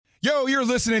Yo, you're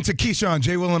listening to Keyshawn,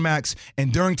 J. Will, and Max,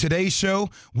 and during today's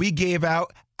show, we gave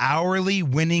out hourly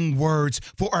winning words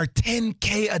for our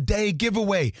 10K a day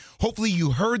giveaway. Hopefully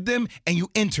you heard them and you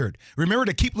entered. Remember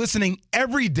to keep listening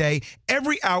every day,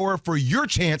 every hour for your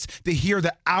chance to hear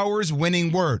the hour's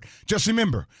winning word. Just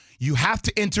remember, you have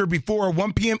to enter before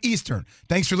 1 p.m. Eastern.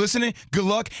 Thanks for listening. Good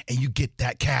luck, and you get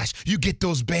that cash. You get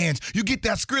those bands. You get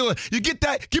that Skrilla. You get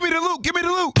that. Give me the loot. Give me the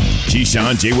loot.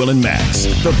 Keyshawn, J. Will, and Max,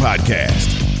 the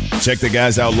podcast. Check the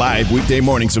guys out live weekday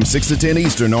mornings from 6 to 10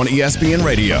 Eastern on ESPN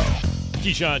Radio.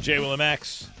 Keyshawn, J. Will, and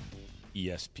Max,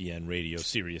 ESPN Radio,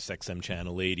 Sirius XM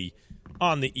Channel 80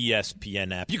 on the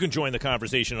ESPN app. You can join the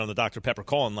conversation on the Dr. Pepper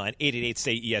call-in line,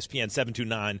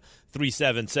 888-SAY-ESPN,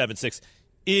 729-3776.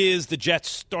 Is the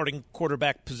Jets starting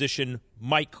quarterback position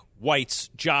Mike White's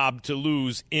job to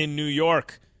lose in New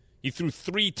York? He threw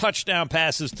 3 touchdown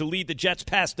passes to lead the Jets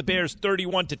past the Bears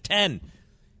 31-10.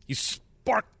 He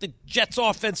sparked the Jets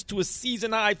offense to a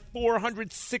season-high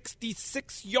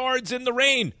 466 yards in the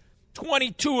rain,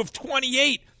 22 of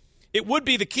 28. It would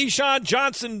be the Keyshawn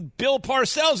Johnson, Bill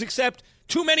Parcells, except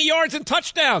too many yards and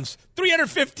touchdowns,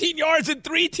 315 yards and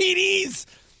 3 TDs.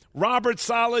 Robert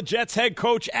Saleh, Jets head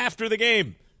coach, after the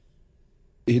game.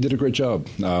 He did a great job.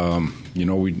 He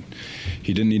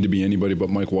didn't need to be anybody but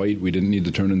Mike White. We didn't need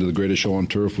to turn into the greatest show on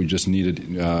turf. We just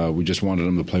wanted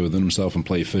him to play within himself and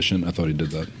play efficient. I thought he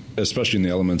did that, especially in the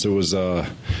elements. It was like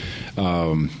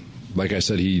I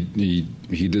said, he made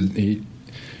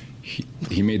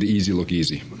the easy look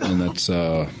easy, and that's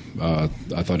I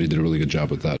thought he did a really good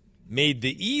job with that. Made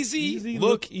the easy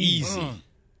look easy.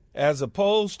 As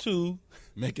opposed to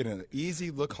Making it easy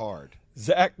look hard.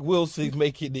 Zach Wilson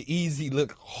making the easy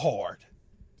look hard.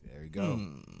 There you go.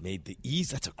 Made the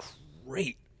easy. That's a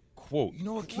great quote. You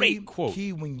know what, great quote.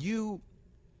 Key, when your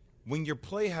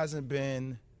play hasn't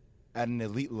been at an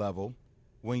elite level,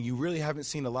 when you really haven't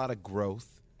seen a lot of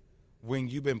growth, when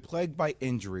you've been plagued by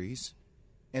injuries,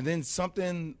 and then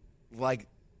something like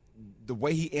the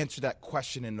way he answered that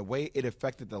question and the way it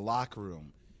affected the locker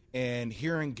room, and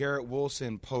hearing Garrett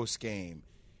Wilson post-game,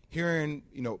 hearing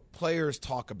players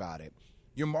talk about it,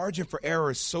 your margin for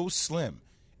error is so slim.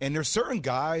 And there's certain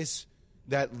guys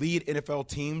that lead NFL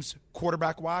teams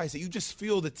quarterback-wise that you just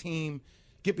feel the team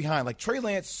get behind. Like Trey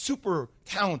Lance, super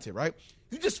talented, right?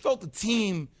 You just felt the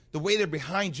team, the way they're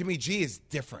behind Jimmy G is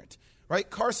different, right?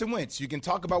 Carson Wentz, you can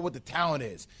talk about what the talent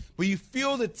is, but you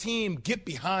feel the team get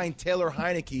behind Taylor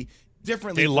Heineke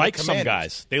differently. They like some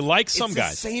guys. It's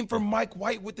the same for Mike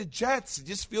White with the Jets. It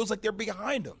just feels like they're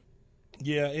behind him.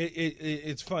 Yeah,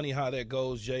 it's funny how that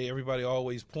goes, Jay. Everybody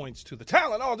always points to the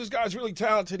talent. Oh, this guy's really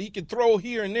talented. He can throw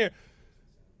here and there.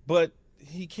 But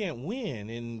he can't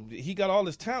win, and he got all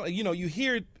this talent. You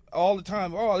hear it all the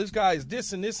time. Oh, this guy is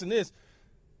this and this and this.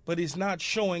 But he's not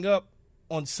showing up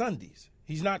on Sundays.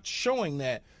 He's not showing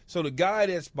that. So the guy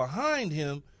that's behind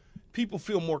him, people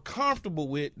feel more comfortable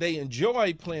with. They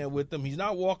enjoy playing with him. He's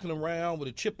not walking around with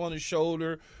a chip on his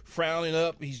shoulder, frowning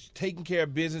up. He's taking care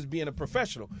of business, being a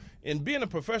professional. And being a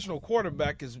professional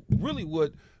quarterback is really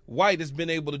what White has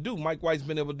been able to do. Mike White's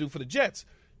been able to do for the Jets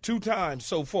 2 times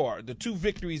so far, the 2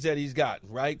 victories that he's gotten,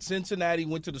 right? Cincinnati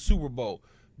went to the Super Bowl.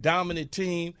 Dominant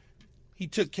team. He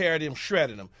took care of them,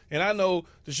 shredded them. And I know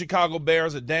the Chicago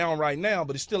Bears are down right now,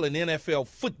 but it's still an NFL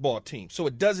football team. So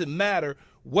it doesn't matter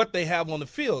what they have on the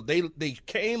field. They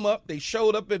came up, they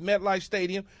showed up at MetLife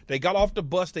Stadium, they got off the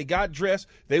bus, they got dressed,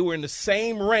 they were in the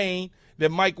same rain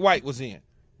that Mike White was in.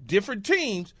 Different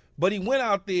teams, but he went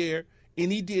out there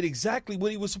and he did exactly what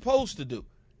he was supposed to do.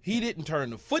 He didn't turn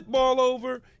the football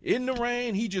over in the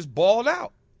rain, he just balled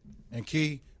out. And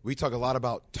Key, we talk a lot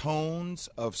about tones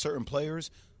of certain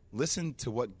players. Listen to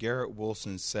what Garrett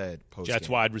Wilson said post-game. Jets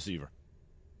wide receiver.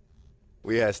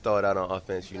 We had stalled out on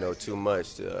offense, too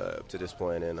much to this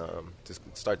point, and to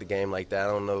start the game like that.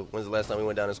 I don't know when's the last time we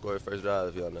went down and scored the first drive.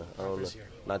 If y'all know, I don't know.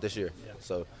 Not this year. Yeah.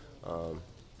 So,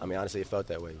 honestly, it felt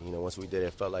that way. Once we did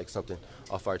it, felt like something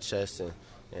off our chest, and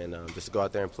just to go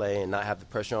out there and play and not have the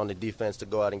pressure on the defense to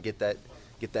go out and get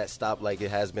that stop like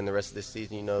it has been the rest of this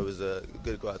season. It was good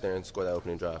to go out there and score that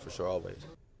opening drive for sure, always.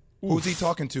 Who's he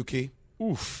talking to, Key?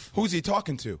 Oof. Who's he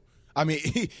talking to? I mean,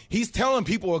 he's telling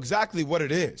people exactly what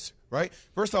it is, right?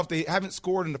 First off, they haven't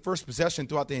scored in the first possession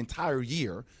throughout the entire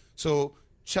year, so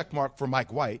check mark for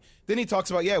Mike White. Then he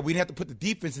talks about, we didn't have to put the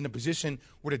defense in a position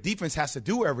where the defense has to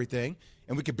do everything,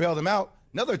 and we could bail them out.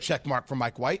 Another check mark for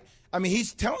Mike White. I mean,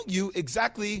 he's telling you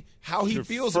exactly how he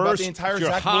feels about the entire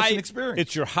Zach Wilson experience.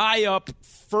 It's your high-up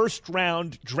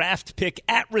first-round draft pick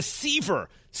at receiver,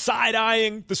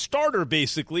 side-eyeing the starter,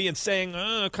 basically, and saying,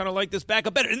 kind of like this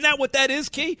backup better. Isn't that what that is,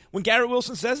 Key, when Garrett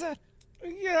Wilson says that?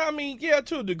 Yeah,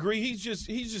 to a degree.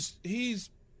 He's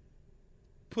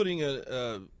putting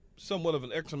a somewhat of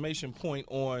an exclamation point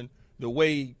on the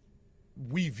way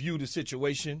we view the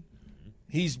situation.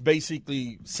 He's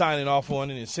basically signing off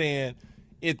on it and saying,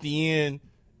 at the end,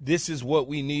 this is what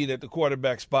we need at the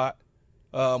quarterback spot,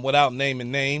 without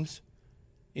naming names.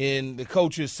 And the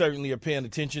coaches certainly are paying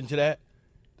attention to that.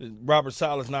 Robert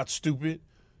Saleh's not stupid.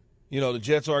 You know, the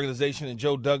Jets organization and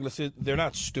Joe Douglas, they're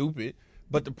not stupid.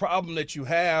 But the problem that you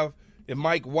have, and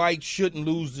Mike White shouldn't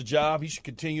lose the job. He should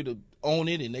continue to own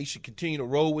it, and they should continue to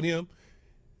roll with him.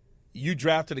 You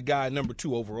drafted a guy number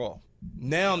 2 overall.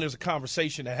 Now there's a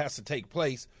conversation that has to take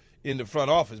place in the front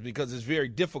office because it's very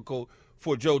difficult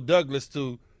for Joe Douglas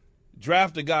to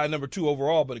draft a guy number 2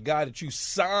 overall, but a guy that you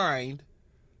signed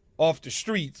off the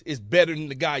streets is better than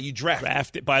the guy you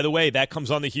drafted. By the way, that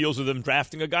comes on the heels of them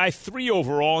drafting a guy 3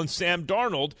 overall in Sam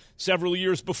Darnold several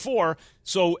years before.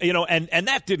 So, you know, and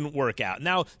that didn't work out.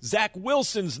 Now, Zach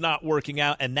Wilson's not working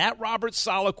out, and that Robert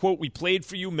Saleh quote we played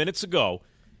for you minutes ago,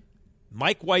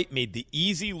 Mike White made the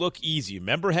easy look easy.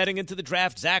 Remember heading into the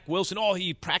draft, Zach Wilson,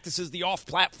 he practices the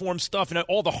off-platform stuff and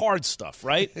all the hard stuff,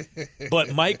 right?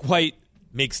 But Mike White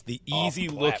makes the easy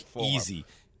look easy.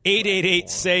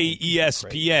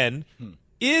 888-SAY-ESPN.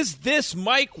 Is this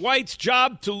Mike White's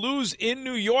job to lose in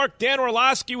New York? Dan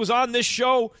Orlovsky was on this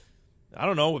show, I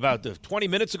don't know, about 20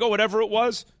 minutes ago, whatever it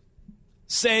was,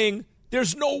 saying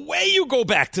there's no way you go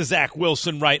back to Zach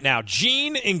Wilson right now.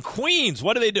 Gene in Queens,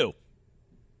 what do?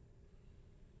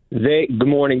 Good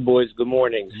morning, boys. Good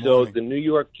morning. So the New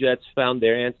York Jets found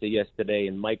their answer yesterday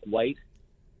in Mike White.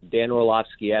 Dan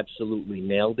Orlovsky absolutely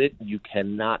nailed it. You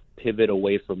cannot pivot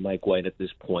away from Mike White at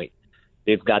this point.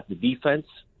 They've got the defense.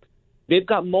 They've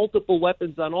got multiple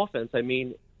weapons on offense. I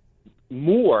mean,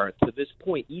 Moore, to this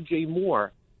point, E.J.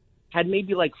 Moore, had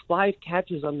maybe like 5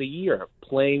 catches on the year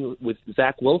playing with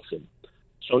Zach Wilson.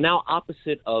 So now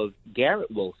opposite of Garrett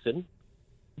Wilson,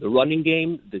 the running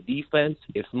game, the defense,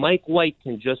 if Mike White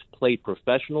can just play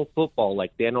professional football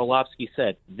like Dan Orlovsky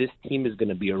said, this team is going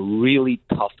to be a really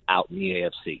tough out in the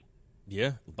AFC.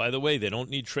 Yeah. By the way, they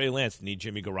don't need Trey Lance. They need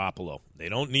Jimmy Garoppolo. They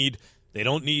don't need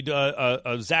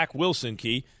a Zach Wilson,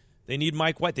 Key. They need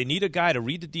Mike White. They need a guy to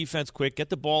read the defense quick, get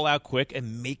the ball out quick,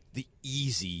 and make the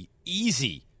easy.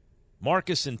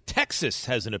 Marcus in Texas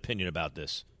has an opinion about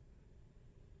this.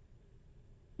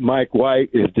 Mike White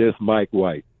is just Mike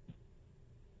White.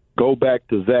 Go back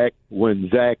to Zach when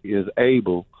Zach is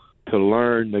able to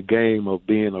learn the game of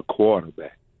being a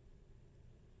quarterback.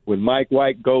 When Mike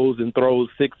White goes and throws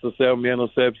 6 or 7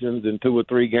 interceptions in 2 or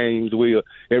 3 games,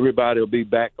 everybody will be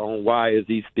back on why is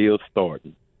he still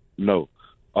starting. No,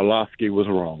 Orlovsky was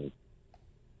wrong.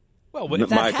 Well, if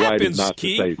that Mike White is happens, not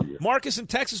Key, the savior. Marcus in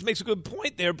Texas makes a good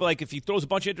point there, but like if he throws a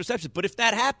bunch of interceptions. But if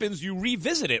that happens, you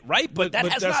revisit it, right? But that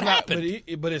has not happened.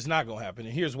 But it's not going to happen,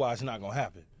 and here's why it's not going to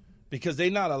happen. Because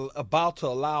they're not about to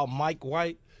allow Mike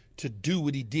White to do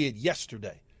what he did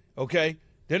yesterday. Okay,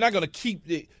 they're not going to keep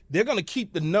they're going to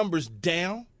keep the numbers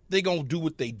down. They're going to do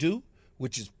what they do,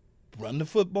 which is run the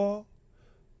football,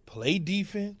 play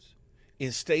defense,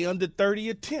 and stay under 30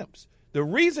 attempts. The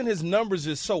reason his numbers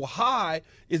is so high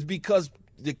is because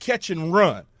the catch and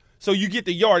run. So you get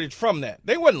the yardage from that.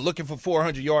 They wasn't looking for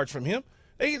 400 yards from him.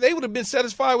 They would have been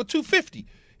satisfied with 250.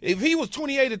 If he was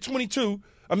 28 or 22.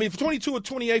 I mean, for 22 or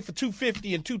 28 for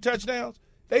 250 and 2 touchdowns,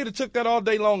 they would have took that all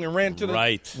day long and ran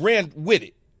with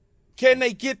it. Can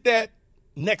they get that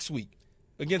next week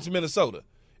against Minnesota,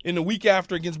 in the week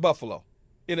after against Buffalo?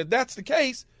 And if that's the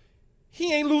case,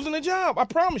 he ain't losing a job. I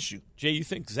promise you. Jay, you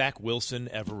think Zach Wilson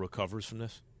ever recovers from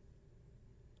this?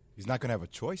 He's not going to have a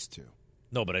choice to.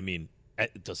 No, but I mean,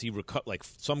 does he recover? Like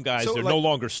some guys, they're no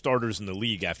longer starters in the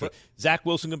league after. Zach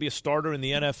Wilson going to be a starter in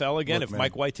the NFL again if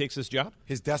Mike White takes his job?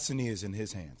 His destiny is in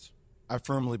his hands. I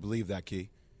firmly believe that, Key.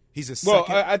 He's a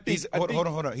second.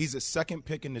 Hold on. He's a second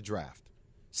pick in the draft.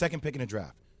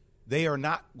 They are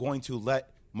not going to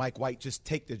let Mike White just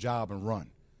take the job and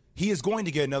run. He is going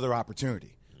to get another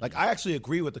opportunity. Like, I actually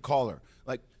agree with the caller.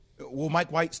 Like, will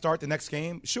Mike White start the next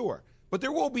game? Sure. But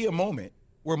there will be a moment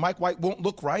where Mike White won't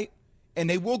look right, and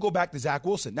they will go back to Zach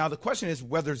Wilson. Now, the question is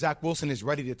whether Zach Wilson is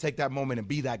ready to take that moment and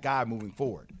be that guy moving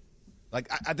forward. Like,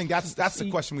 I think that's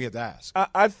the question we have to ask.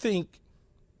 I think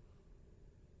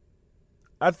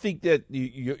that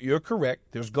you're correct.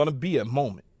 There's going to be a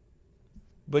moment.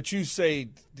 But you say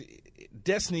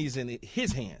destiny's in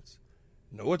his hands.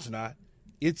 No, it's not.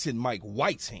 It's in Mike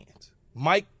White's hands.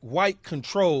 Mike White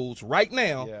controls right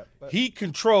now. He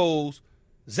controls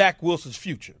Zach Wilson's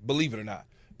future, believe it or not.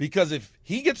 Because if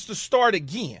he gets to start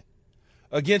again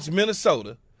against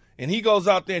Minnesota and he goes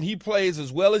out there and he plays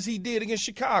as well as he did against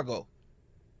Chicago,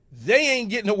 they ain't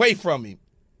getting away from him.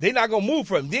 They're not going to move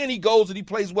from him. Then he goes and he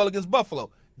plays well against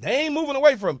Buffalo. They ain't moving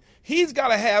away from him. He's got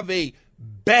to have a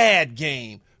bad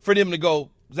game for them to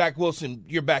go, Zach Wilson,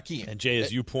 you're back in. And, Jay,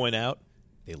 as you point out,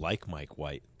 they like Mike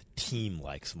White. The team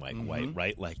likes Mike White,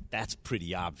 right? Like, that's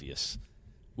pretty obvious.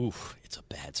 Oof, it's a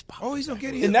bad spot. Oh, he's going to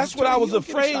get it. And that's what I was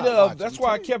afraid of. That's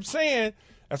why I kept saying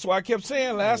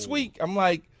last week, I'm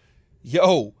like,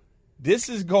 yo, this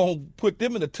is going to put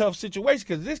them in a tough situation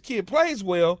because this kid plays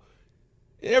well.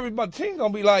 Everybody team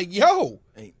going to be like, yo.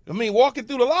 I mean, walking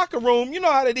through the locker room, you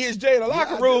know how it is, Jay, in the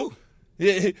locker room.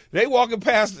 They walking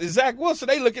past Zach Wilson.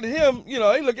 They looking at him,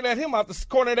 they looking at him out the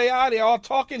corner of their eye. They all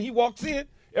talking. He walks in.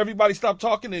 Everybody stop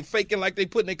talking and faking like they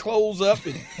putting their clothes up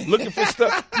and looking for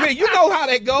stuff. Man, you know how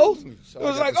that goes. It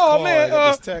was like, oh,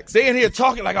 man, they in here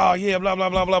talking like, oh, yeah, blah, blah,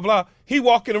 blah, blah, blah. He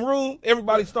walk in the room.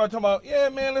 Everybody start talking about, yeah,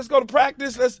 man, let's go to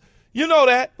practice. You know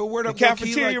that. But where the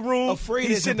cafeteria room,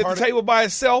 he's sitting at the table by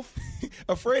himself.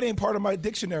 Afraid ain't part of my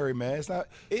dictionary, man. It's not.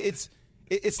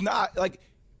 It's not like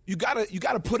you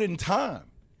gotta put in time.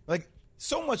 Like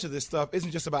so much of this stuff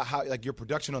isn't just about how like your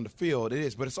production on the field. It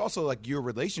is, but it's also like your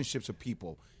relationships with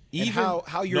people. Even and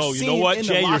how you're seen in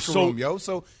Jay, the locker room, yo.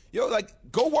 So, like,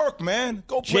 go work, man.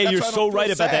 Go. Jay, you're so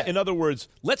right about that. In other words,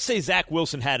 let's say Zach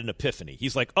Wilson had an epiphany.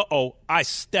 He's like, uh-oh, I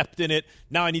stepped in it.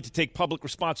 Now I need to take public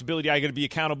responsibility. I got to be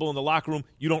accountable in the locker room.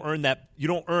 You don't earn that. You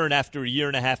don't earn after a year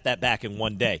and a half that back in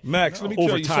one day. Max, let me tell you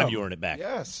something. Over time, you earn it back.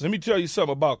 Yes. Let me tell you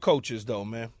something about coaches, though,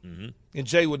 man. Mm-hmm. And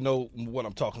Jay would know what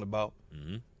I'm talking about.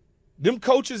 Mm-hmm. Them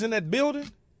coaches in that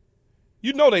building,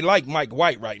 you know they like Mike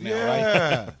White right now,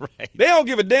 right? Right. They don't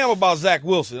give a damn about Zach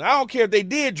Wilson. I don't care if they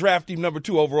did draft him number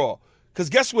 2 overall. Because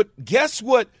guess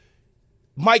what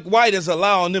Mike White is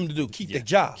allowing them to do? Keep their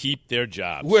jobs. Keep their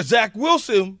jobs. Where Zach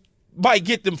Wilson might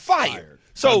get them fired.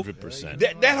 So 100%.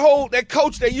 that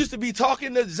coach that used to be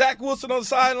talking to Zach Wilson on the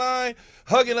sideline,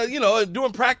 hugging,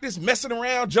 doing practice, messing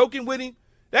around, joking with him,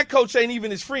 that coach ain't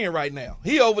even his friend right now.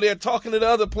 He over there talking to the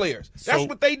other players. That's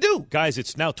what they do. Guys,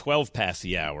 it's now 12 past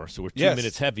the hour, so we're 2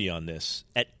 minutes heavy on this.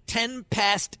 At 10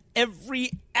 past every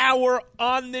hour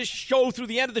on this show through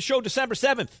the end of the show, December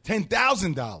 7th.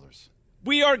 $10,000.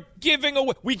 We are giving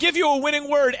away. We give you a winning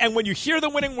word, and when you hear the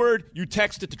winning word, you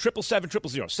text it to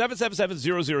 777-000,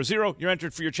 777-000. You're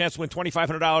entered for your chance to win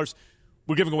 $2,500.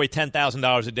 We're giving away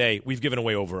 $10,000 a day. We've given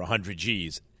away over 100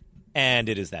 G's, and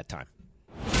it is that time.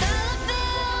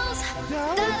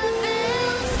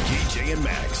 DJ and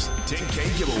Max,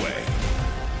 10K giveaway.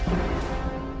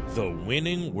 The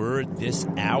winning word this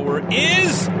hour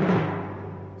is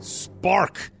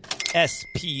Spark.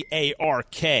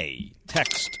 S-P-A-R-K.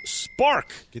 Text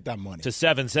SPARK. Get that money. To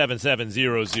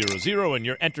 777-000, and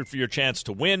you're entered for your chance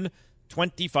to win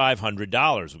 $2,500.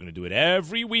 We're going to do it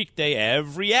every weekday,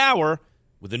 every hour,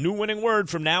 with a new winning word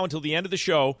from now until the end of the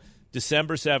show.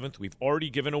 December 7th, we've already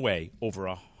given away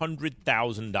over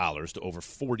 $100,000 to over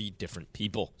 40 different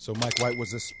people. So Mike White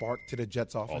was a spark to the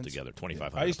Jets offense? Altogether,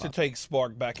 $2,500. I used to take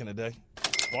Spark back in the day.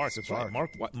 Spark, that's right.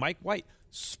 Mike White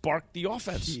sparked the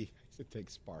offense. He used to take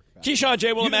Spark back. Keyshawn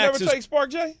J. Willimax. You never take Spark,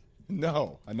 Jay?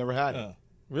 No, I never had it.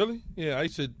 Really? Yeah, I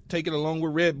used to take it along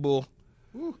with Red Bull.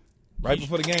 Right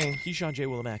before the game. Keyshawn J.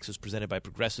 Willimax is presented by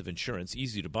Progressive Insurance.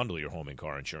 Easy to bundle your home and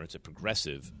car insurance at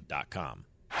Progressive.com.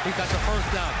 He got the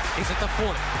first down. He's at the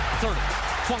 40, 30,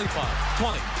 25,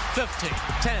 20, 15,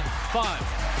 10, 5.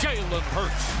 Jalen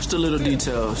Hurts. Just the little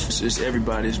details. It's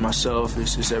everybody. It's myself.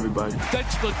 It's everybody.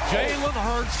 That's the Jalen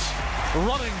Hurts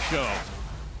running show.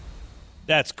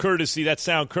 That's courtesy. That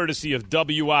sound courtesy of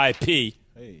WIP. Hey.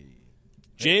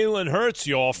 Jalen Hurts,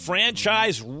 y'all.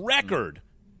 Franchise record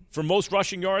for most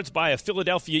rushing yards by a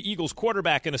Philadelphia Eagles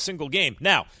quarterback in a single game.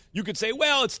 Now, you could say,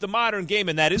 well, it's the modern game,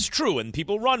 and that is true, and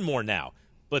people run more now.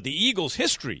 But the Eagles'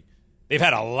 history, they've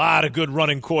had a lot of good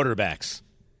running quarterbacks.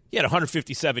 He had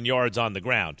 157 yards on the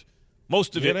ground.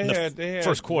 Most of it in the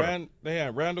first quarter. They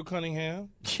had Randall Cunningham.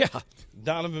 Yeah.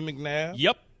 Donovan McNabb.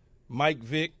 Yep. Mike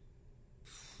Vick.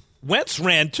 Wentz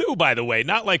ran too, by the way.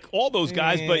 Not like all those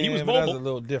guys, but he was mobile. That's a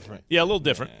little different. Yeah, a little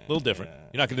different. A little different.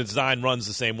 You're not going to design runs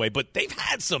the same way, but they've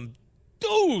had some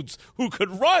dudes who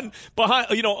could run behind,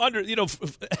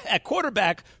 at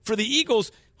quarterback for the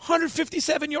Eagles.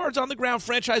 157 yards on the ground,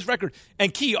 franchise record.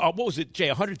 And Key, what was it, Jay,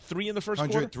 103 in the first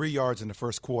quarter? 103 yards in the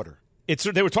first quarter.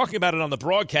 They were talking about it on the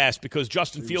broadcast because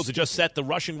Justin Fields had just set the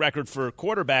rushing record for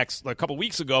quarterbacks a couple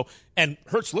weeks ago, and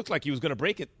Hurts looked like he was going to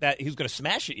break it. That he was going to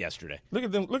smash it yesterday. Look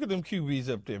at them QBs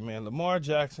up there, man. Lamar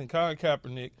Jackson, Colin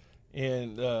Kaepernick,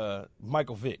 and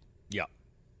Michael Vick. Yeah.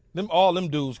 All them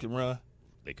dudes can run.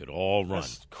 They could all run.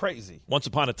 That's crazy. Once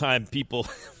upon a time, football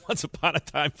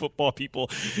people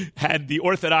had the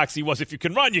orthodoxy was if you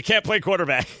can run, you can't play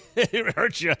quarterback. It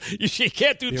hurts you. You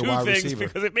can't do two things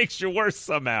because it makes you worse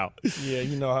somehow. Yeah,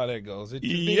 you know how that goes.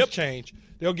 Things change.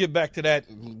 They'll get back to that.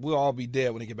 We'll all be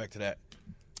dead when they get back to that.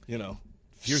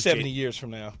 70 years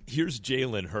from now. Here's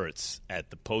Jalen Hurts at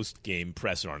the post-game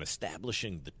presser on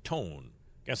establishing the tone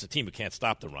against a team who can't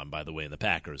stop the run, by the way, in the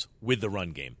Packers, with the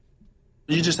run game.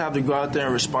 You just have to go out there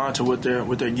and respond to what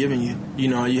they're giving you.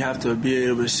 You have to be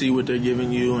able to see what they're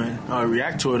giving you and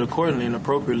react to it accordingly and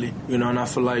appropriately. And I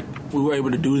feel like we were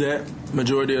able to do that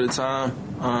majority of the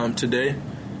time today.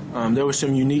 There were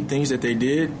some unique things that they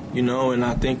did, and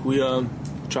I think we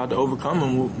tried to overcome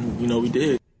them. We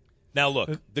did. Now,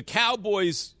 look, the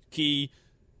Cowboys, Key,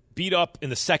 beat up in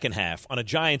the second half on a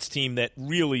Giants team that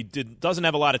really doesn't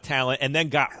have a lot of talent and then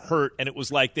got hurt, and it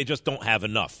was like they just don't have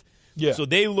enough. Yeah. So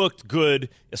they looked good,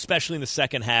 especially in the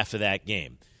second half of that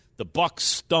game. The Bucs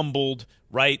stumbled,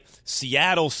 right?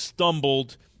 Seattle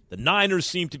stumbled. The Niners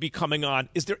seem to be coming on.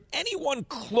 Is there anyone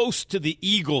close to the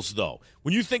Eagles, though?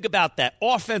 When you think about that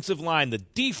offensive line, the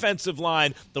defensive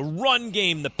line, the run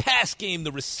game, the pass game,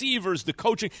 the receivers, the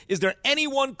coaching, is there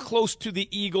anyone close to the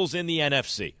Eagles in the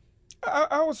NFC?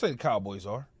 I would say the Cowboys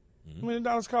are. I mean, the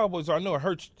Dallas Cowboys are. I know it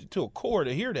hurts to a core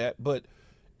to hear that, but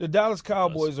the Dallas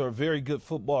Cowboys are a very good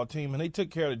football team, and they took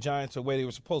care of the Giants the way they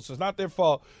were supposed to. It's not their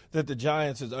fault that the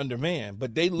Giants is undermanned,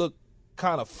 but they look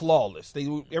kind of flawless.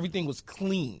 Everything was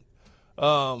clean.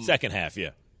 Second half,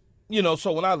 yeah.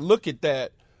 So when I look at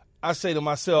that, I say to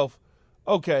myself,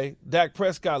 okay, Dak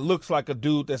Prescott looks like a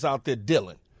dude that's out there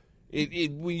dealing.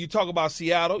 When you talk about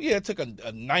Seattle, it took a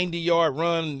 90-yard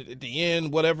run at the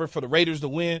end, whatever, for the Raiders to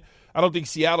win. I don't think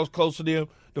Seattle's close to them.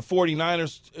 The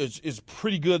 49ers is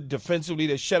pretty good defensively.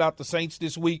 They shut out the Saints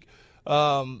this week.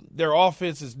 Their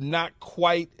offense is not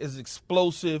quite as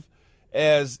explosive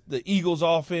as the Eagles'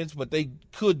 offense, but they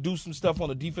could do some stuff on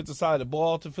the defensive side of the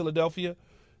ball to Philadelphia.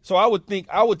 So I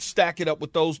would stack it up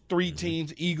with those three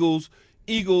teams, Eagles,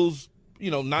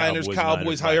 Niners,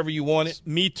 Cowboys, however you want it.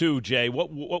 Me too, Jay.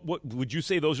 What would you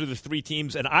say those are the three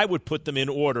teams? And I would put them in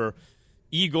order: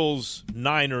 Eagles,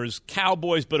 Niners,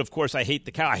 Cowboys. But of course, I hate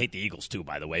the Eagles too,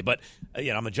 by the way. But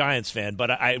I'm a Giants fan,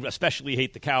 but I especially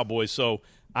hate the Cowboys. So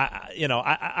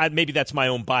I maybe that's my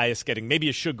own bias. Maybe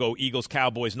it should go Eagles,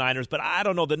 Cowboys, Niners. But I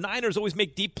don't know. The Niners always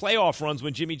make deep playoff runs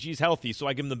when Jimmy G's healthy, so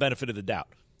I give them the benefit of the doubt.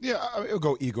 Yeah, it'll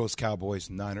go Eagles, Cowboys,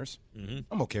 Niners. Mm-hmm.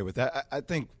 I'm okay with that. I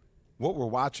think what we're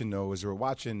watching, though, is we're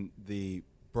watching the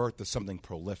birth of something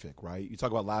prolific, right? You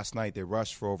talk about last night, they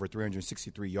rushed for over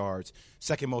 363 yards,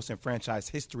 second most in franchise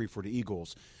history for the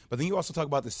Eagles. But then you also talk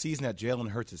about the season that Jalen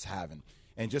Hurts is having.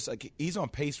 And just like he's on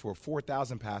pace for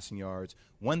 4,000 passing yards,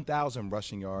 1,000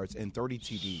 rushing yards, and 30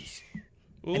 TDs.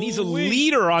 And he's a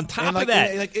leader on top of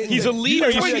that. He's a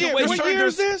leader. What year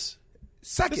is this?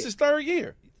 Second. This is third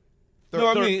year.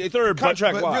 Third,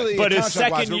 contract-wise. But his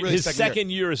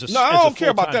second year is a No, I don't care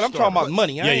about that. I'm starter. talking about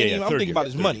money. I'm thinking about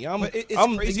his money. I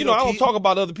don't talk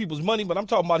about other people's money, but I'm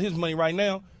talking about his money right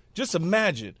now. Just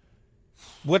imagine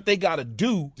what they got to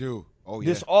do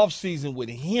this offseason with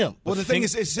him. Well, the thing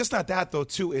is, it's just not that, though,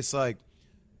 too. It's like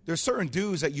there's certain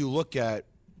dudes that you look at,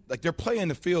 like their play in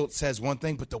the field says one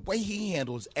thing, but the way he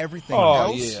handles everything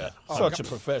else. Such a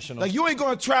professional. Like, you ain't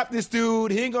going to trap this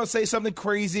dude. He ain't going to say something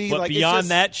crazy. But like, beyond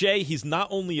that, Jay, he's not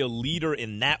only a leader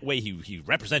in that way. He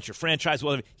represents your franchise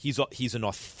well. He's an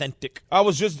authentic guy.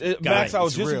 Max, I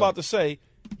was just real. About to say,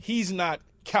 he's not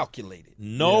calculated.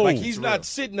 No. Like, he's not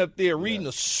sitting up there reading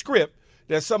a script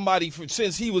that somebody,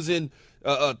 since he was in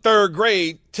third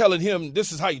grade, telling him,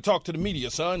 this is how you talk to the media,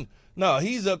 son. No,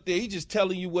 he's up there. He's just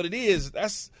telling you what it is.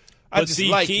 I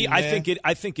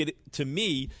think it. To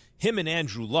me, him and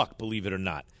Andrew Luck, believe it or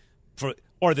not,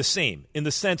 are the same in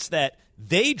the sense that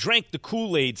they drank the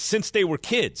Kool-Aid since they were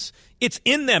kids. It's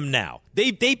in them now.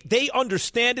 They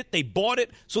understand it. They bought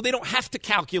it, so they don't have to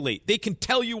calculate. They can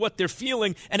tell you what they're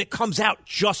feeling, and it comes out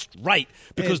just right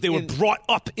because they were brought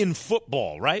up in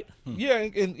football, right? Yeah,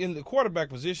 in the quarterback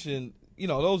position,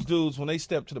 those dudes, when they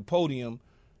step to the podium,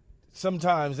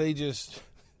 sometimes they just,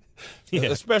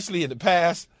 especially in the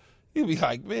past, you'll be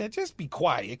like, man, just be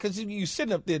quiet, because you're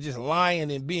sitting up there just lying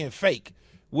and being fake,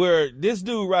 where this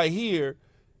dude right here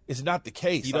is not the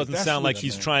case. He doesn't sound like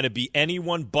he's trying to be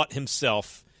anyone but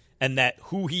himself, and that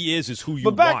who he is who you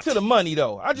want. But back to the money,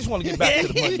 though. I just want to get back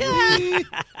to the money.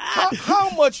 How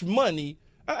much money,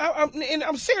 and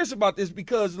I'm serious about this,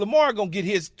 because Lamar going to get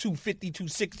his 250,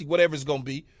 260, whatever it's going to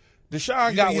be.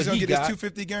 Deshaun got what he got. He's going to get his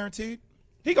 250 guaranteed?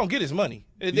 He going to get his money.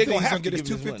 They're going to have to get his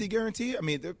 250 guaranteed? I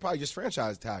mean, they'll probably just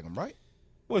franchise tag him, right?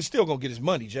 Well, he's still going to get his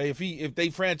money, Jay. If they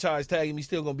franchise tag him, he's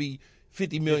still going to be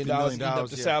 $50 million, eating up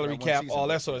the salary cap, all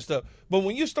that sort of stuff. But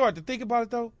when you start to think about it,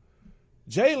 though,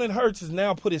 Jalen Hurts has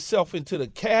now put himself into the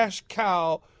cash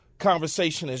cow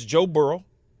conversation as Joe Burrow,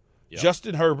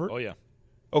 Justin Herbert. Oh, yeah.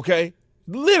 Okay?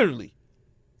 Literally.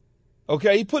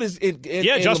 Okay, he put his in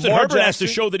Justin Lamar Herbert Jackson. has to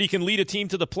show that he can lead a team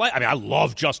to the play. I mean, I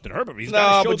love Justin Herbert.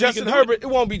 But Justin Herbert, it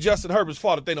won't be Justin Herbert's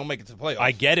fault if they don't make it to the playoffs.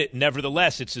 I get it.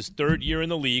 Nevertheless, it's his third year in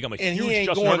the league. I'm a and huge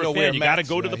Justin Herbert fan. You got to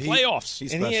go to the playoffs.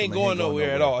 And he ain't going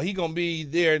nowhere at all. He's going to be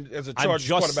there as a Chargers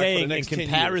quarterback for the next 10 years.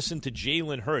 In comparison to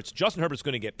Jalen Hurts, Justin Herbert's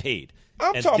going to get paid.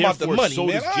 I'm talking about the money,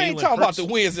 man. I ain't talking about the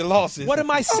wins and losses. What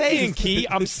am I saying, Key?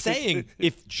 I'm saying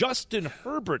if Justin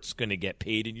Herbert's going to get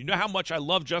paid, and you know how much I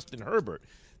love Justin Herbert,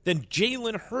 then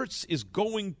Jalen Hurts is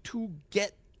going to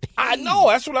get paid. I know.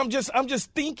 That's what I'm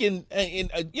just thinking.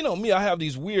 And you know me, I have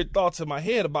these weird thoughts in my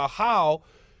head about how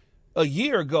a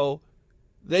year ago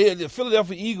the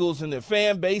Philadelphia Eagles and their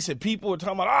fan base and people were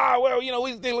talking about,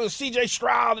 we think of C.J.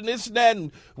 Stroud and this and that,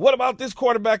 and what about this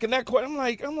quarterback and that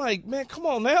quarterback? I'm like, man, come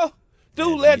on now.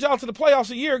 Dude led y'all to the playoffs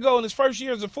a year ago in his first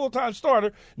year as a full-time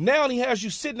starter. Now he has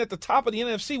you sitting at the top of the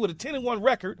NFC with a 10-1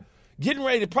 record, getting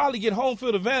ready to probably get home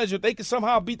field advantage if they can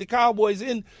somehow beat the Cowboys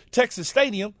in Texas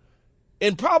Stadium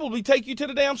and probably take you to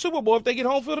the damn Super Bowl if they get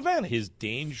home field advantage.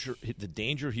 The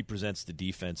danger he presents the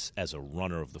defense as a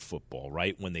runner of the football,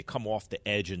 right? When they come off the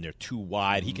edge and they're too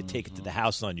wide, he can take it to the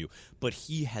house on you. But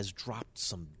he has dropped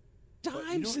some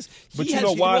dimes. But you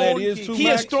know why that is, too, He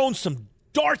has thrown some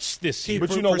darts this year.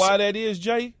 But you know why that is,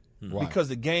 Jay? Why? Because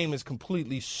the game is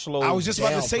completely slowed down. I was just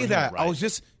about to say that. Right. I was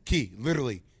just, Key,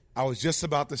 literally, I was just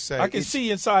about to say. I can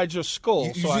see inside your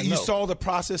skull, You saw the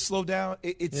process slow down?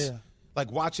 It's like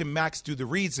watching Max do the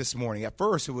reads this morning. At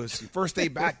first, it was first day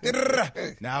back.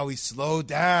 Now he slowed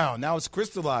down. Now it's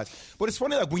crystallized. But it's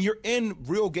funny, like when you're in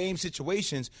real game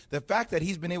situations, the fact that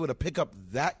he's been able to pick up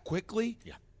that quickly,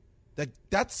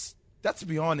 that's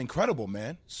beyond incredible,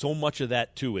 man. So much of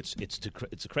that too. It's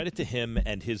a credit to him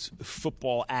and his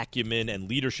football acumen and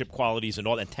leadership qualities and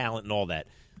all that talent and all that.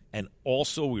 And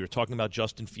also, we were talking about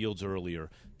Justin Fields earlier,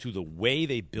 to the way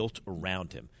they built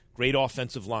around him. Great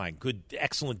offensive line,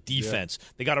 excellent defense. Yeah.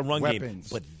 They got a run game.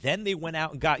 But then they went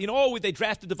out and got, they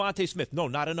drafted Devontae Smith. No,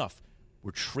 not enough.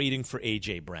 We're trading for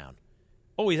A.J. Brown.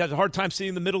 Oh, he has a hard time sitting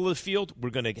in the middle of the field.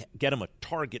 We're going to get him a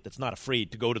target that's not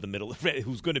afraid to go to the middle,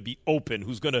 who's going to be open,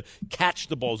 who's going to catch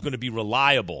the ball, who's going to be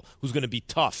reliable, who's going to be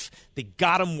tough. They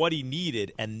got him what he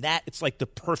needed, and it's like the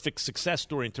perfect success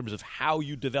story in terms of how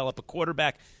you develop a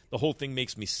quarterback. The whole thing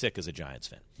makes me sick as a Giants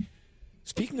fan.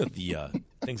 Speaking of the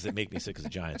things that make me sick as a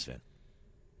Giants fan,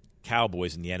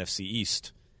 Cowboys in the NFC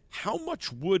East. How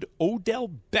much would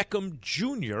Odell Beckham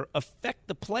Jr. affect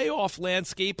the playoff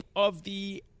landscape of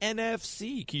the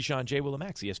NFC? Keyshawn J. Will and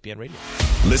Max, ESPN Radio.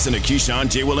 Listen to Keyshawn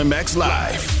J. Will and Max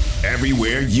live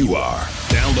everywhere you are.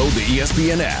 Download the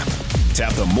ESPN app.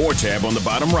 Tap the More tab on the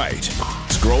bottom right.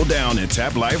 Scroll down and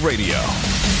tap Live Radio.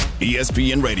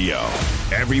 ESPN Radio,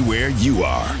 everywhere you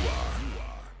are.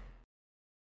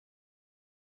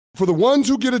 For the ones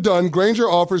who get it done, Grainger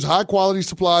offers high-quality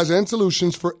supplies and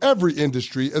solutions for every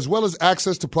industry, as well as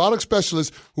access to product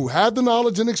specialists who have the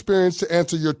knowledge and experience to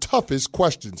answer your toughest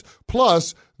questions.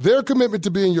 Plus, their commitment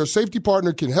to being your safety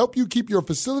partner can help you keep your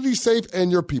facility safe and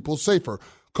your people safer.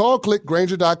 Call, click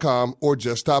Grainger.com, or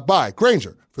just stop by.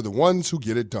 Grainger, for the ones who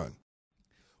get it done.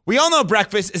 We all know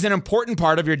breakfast is an important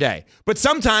part of your day, but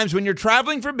sometimes when you're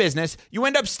traveling for business, you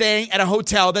end up staying at a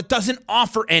hotel that doesn't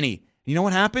offer any. You know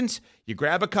what happens? You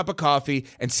grab a cup of coffee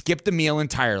and skip the meal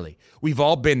entirely. We've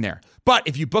all been there. But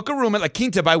if you book a room at La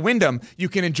Quinta by Wyndham, you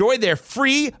can enjoy their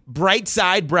free Bright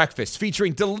Side breakfast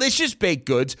featuring delicious baked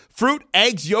goods, fruit,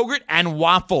 eggs, yogurt, and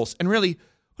waffles. And really,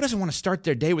 who doesn't want to start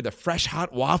their day with a fresh,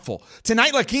 hot waffle?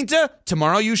 Tonight, La Quinta,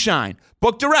 tomorrow you shine.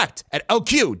 Book direct at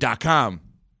LQ.com.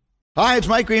 Hi, it's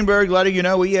Mike Greenberg letting you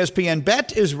know ESPN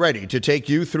Bet is ready to take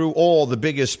you through all the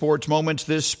biggest sports moments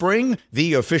this spring.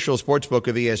 The official sportsbook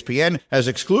of ESPN has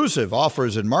exclusive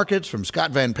offers and markets from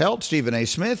Scott Van Pelt, Stephen A.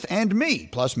 Smith, and me,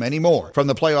 plus many more. From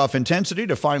the playoff intensity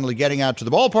to finally getting out to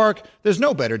the ballpark, there's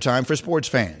no better time for sports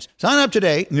fans. Sign up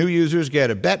today. New users get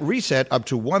a bet reset up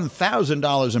to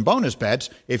 $1,000 in bonus bets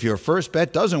if your first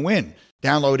bet doesn't win.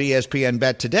 Download ESPN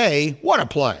Bet today. What a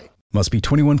play. Must be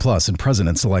 21 plus and present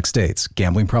in select states.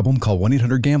 Gambling problem? Call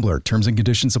 1-800-GAMBLER. Terms and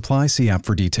conditions apply. See app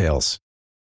for details.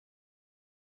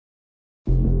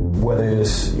 Whether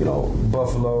it's,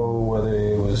 Buffalo, whether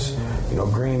it was,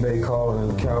 Green Bay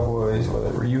calling the Cowboys, whether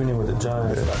reunion with the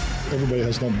Giants. Everybody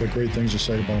has nothing but great things to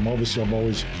say about him. Obviously, I've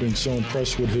always been so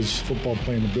impressed with his football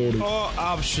playing ability. All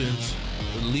options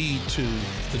lead to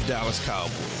the Dallas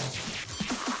Cowboys.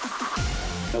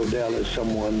 Odell is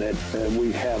someone that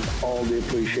we have all the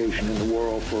appreciation in the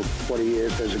world for what he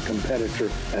is as a competitor.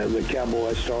 The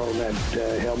cowboy star on that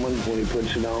helmet, when he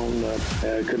puts it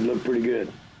on, could look pretty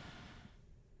good.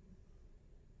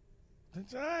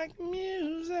 It's like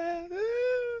music.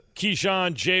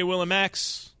 Keyshawn, J. Will, and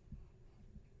Max.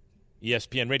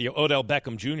 ESPN Radio. Odell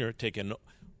Beckham Jr. taken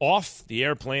off the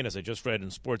airplane, as I just read in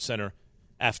SportsCenter,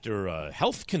 after a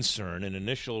health concern, an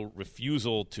initial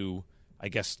refusal to, I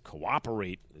guess,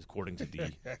 cooperate, according to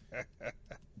the.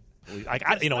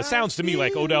 It sounds to me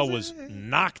like Odell was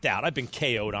knocked out. I've been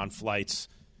KO'd on flights,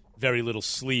 very little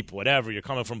sleep, whatever. You're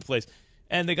coming from a place,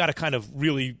 and they got to kind of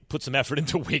really put some effort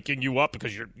into waking you up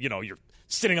because you're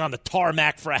sitting on the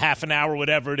tarmac for a half an hour,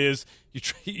 whatever it is.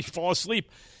 You fall asleep,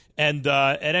 and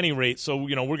at any rate, so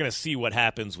we're going to see what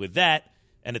happens with that.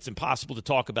 And it's impossible to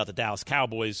talk about the Dallas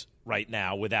Cowboys right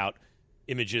now without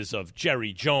images of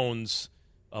Jerry Jones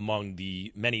among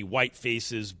the many white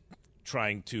faces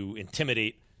trying to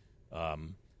intimidate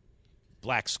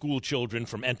black school children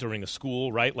from entering a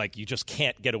school, right? Like, you just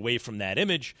can't get away from that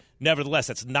image. Nevertheless,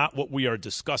 that's not what we are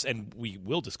discussing, and we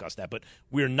will discuss that, but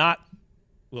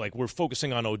we're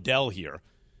focusing on Odell here.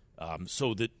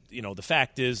 So that, the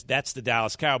fact is that's the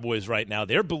Dallas Cowboys right now.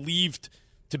 They're believed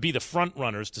to be the front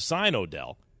runners to sign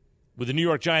Odell, with the New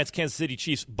York Giants, Kansas City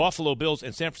Chiefs, Buffalo Bills,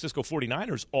 and San Francisco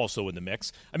 49ers also in the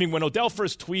mix. I mean, when Odell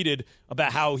first tweeted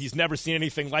about how he's never seen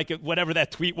anything like it, whatever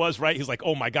that tweet was, right? He's like,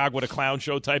 oh, my God, what a clown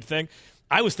show type thing.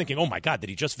 I was thinking, oh, my God, did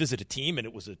he just visit a team and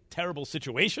it was a terrible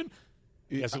situation?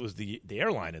 Yes, it was the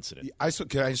airline incident.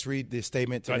 Can I just read the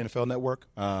statement to the NFL Network?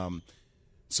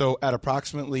 So at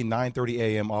approximately 9:30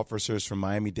 a.m., officers from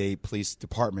Miami-Dade Police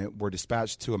Department were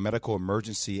dispatched to a medical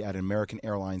emergency at an American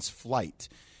Airlines flight.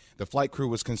 The flight crew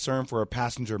was concerned for a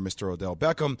passenger, Mr. Odell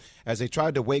Beckham, as they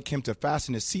tried to wake him to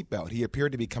fasten his seatbelt. He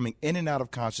appeared to be coming in and out of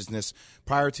consciousness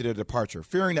prior to their departure.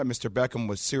 Fearing that Mr. Beckham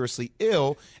was seriously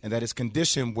ill and that his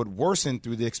condition would worsen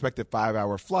through the expected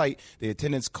 5-hour flight, the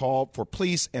attendants called for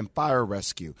police and fire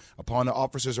rescue. Upon the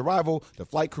officer's arrival, the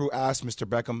flight crew asked Mr.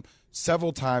 Beckham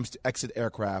several times to exit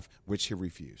aircraft, which he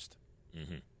refused.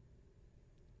 Mm-hmm.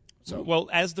 So, well,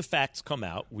 as the facts come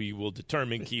out, we will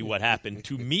determine, Key, what happened.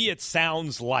 To me, it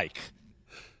sounds like,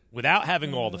 without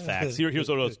having all the facts,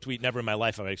 here's Odell's tweet: never in my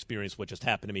life have I experienced what just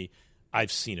happened to me.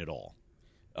 I've seen it all.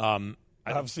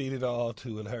 I've seen it all,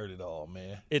 too, and heard it all,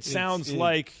 man. It sounds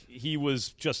like he was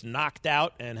just knocked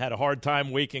out and had a hard time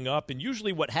waking up. And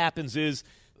usually what happens is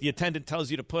the attendant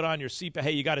tells you to put on your seatbelt.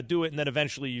 Hey, you got to do it. And then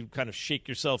eventually you kind of shake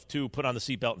yourself, too, put on the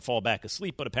seatbelt and fall back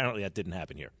asleep. But apparently that didn't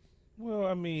happen here. Well,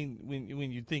 I mean,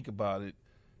 when you think about it,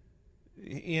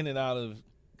 in and out of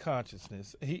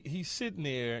consciousness, he's sitting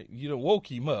there,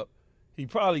 woke him up. He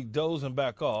probably dozing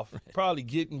back off, probably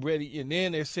getting ready. And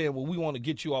then they're saying, well, we want to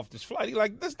get you off this flight. He's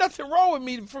like, there's nothing wrong with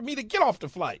me for me to get off the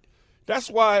flight.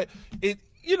 That's why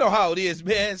you know how it is,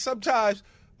 man. Sometimes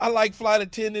I like flight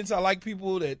attendants. I like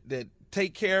people that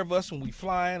take care of us when we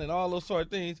flying and all those sort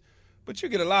of things. But you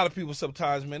get a lot of people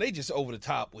sometimes, man, they just over the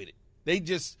top with it.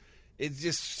 It's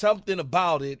just something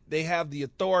about it. They have the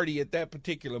authority at that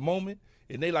particular moment,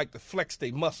 and they like to flex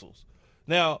their muscles.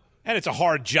 Now, and it's a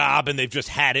hard job, and they've just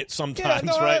had it sometimes,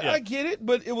 right? I get it,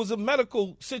 but it was a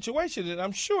medical situation, and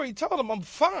I'm sure he told them, I'm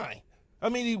fine. I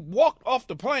mean, he walked off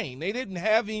the plane. They didn't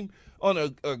have him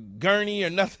on a gurney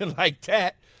or nothing like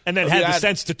that. And then had the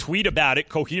sense to tweet about it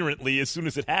coherently as soon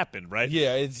as it happened, right?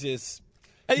 Yeah, it's just...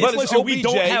 Listen, we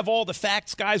don't have all the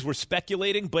facts, guys. We're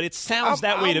speculating, but it sounds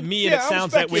that way to me, and it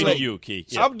sounds that way to you, Key.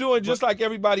 Yeah. I'm doing just like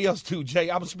everybody else, too, Jay.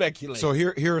 I'm speculating. So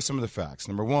here are some of the facts.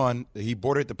 Number one, he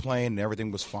boarded the plane, and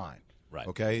everything was fine. Right.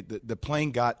 Okay? The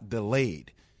plane got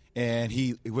delayed, and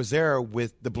he was there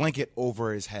with the blanket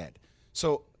over his head.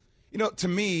 So, to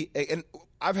me, and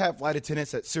I've had flight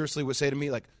attendants that seriously would say to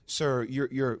me, like, sir,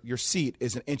 your seat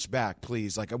is an inch back,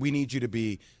 please. Like, we need you to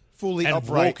be fully and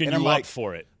upright. And I'm like, up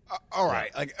for it. All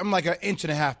right, like I'm like an inch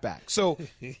and a half back. So,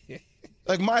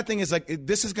 like my thing is like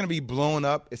this is going to be blown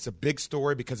up. It's a big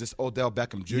story because it's Odell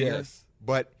Beckham Jr. Yes.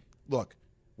 But look,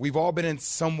 we've all been in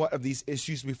somewhat of these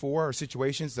issues before or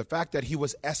situations. The fact that he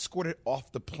was escorted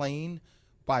off the plane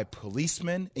by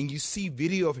policemen, and you see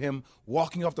video of him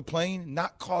walking off the plane,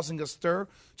 not causing a stir,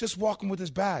 just walking with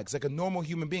his bags like a normal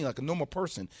human being, like a normal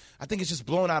person. I think it's just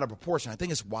blown out of proportion. I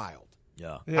think it's wild.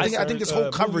 Yeah, I think this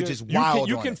whole coverage is wild.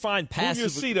 You can find passive.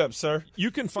 Move your seat up, sir. You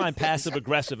can find passive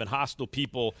aggressive and hostile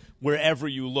people wherever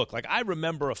you look. Like I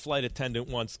remember a flight attendant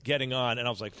once getting on, and I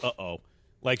was like,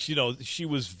 like she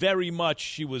was very much.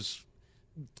 She was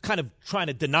kind of trying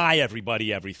to deny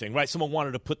everybody everything. Right? Someone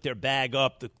wanted to put their bag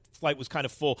up. The flight was kind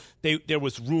of full. There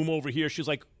was room over here. She was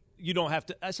like, you don't have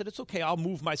to. I said, it's okay. I'll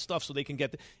move my stuff so they can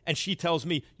get. And she tells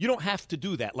me, you don't have to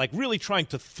do that. Like really trying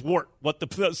to thwart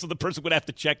so the person would have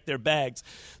to check their bags.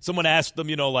 Someone asked them,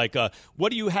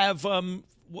 what do you have?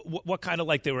 What kind of,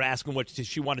 like, they were asking what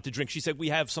she wanted to drink. She said, we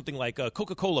have something like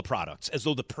Coca-Cola products, as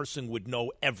though the person would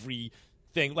know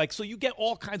everything. Like, so you get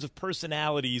all kinds of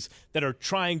personalities that are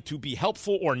trying to be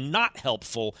helpful or not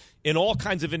helpful in all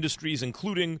kinds of industries,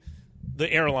 including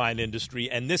the airline industry.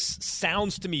 And this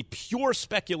sounds to me pure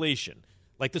speculation.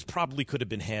 Like, this probably could have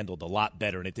been handled a lot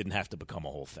better and it didn't have to become a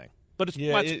whole thing. But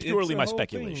it's purely my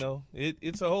speculation.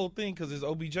 It's a whole thing because it's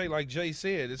OBJ, like Jay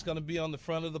said. It's going to be on the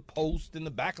front of the Post and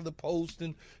the back of the Post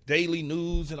and Daily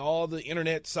News and all the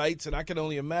internet sites. And I can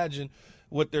only imagine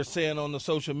what they're saying on the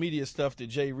social media stuff that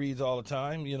Jay reads all the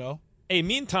time, Hey,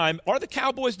 meantime, are the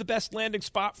Cowboys the best landing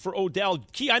spot for Odell?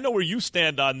 Key, I know where you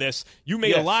stand on this. You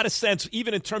made a lot of sense,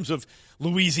 even in terms of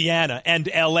Louisiana and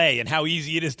L.A. and how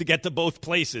easy it is to get to both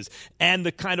places and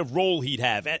the kind of role he'd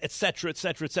have, et cetera, et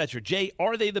cetera, et cetera. Jay,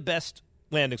 are they the best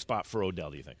landing spot for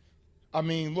Odell, do you think? I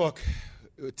mean, look,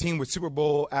 a team with Super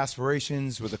Bowl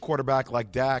aspirations, with a quarterback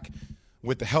like Dak,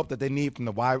 with the help that they need from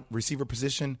the wide receiver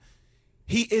position,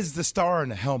 he is the star in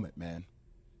the helmet, man.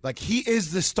 Like, he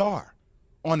is the star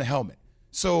on the helmet.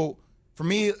 So, for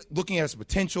me, looking at his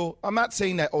potential, I'm not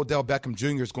saying that Odell Beckham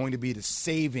Jr. is going to be the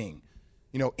saving,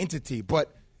 entity,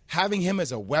 but having him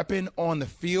as a weapon on the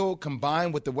field,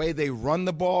 combined with the way they run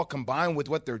the ball, combined with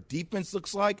what their defense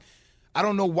looks like, I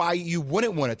don't know why you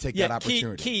wouldn't want to take that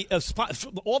opportunity.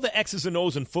 All the X's and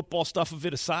O's and football stuff of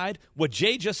it aside, what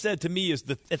Jay just said to me is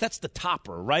that's the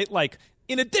topper, right? Like,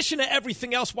 in addition to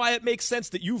everything else, why it makes sense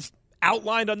that you've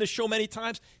outlined on this show many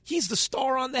times, he's the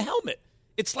star on the helmet.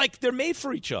 It's like they're made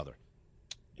for each other.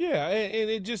 Yeah, and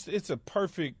it's a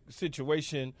perfect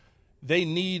situation. They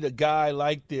need a guy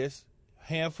like this,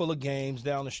 handful of games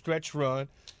down the stretch run.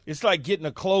 It's like getting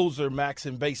a closer, Max,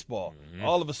 in baseball. Mm-hmm.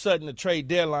 All of a sudden, the trade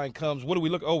deadline comes. What do we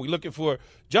look? Oh, we're looking for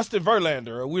Justin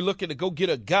Verlander, or we're looking to go get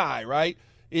a guy, right?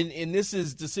 And this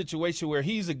is the situation where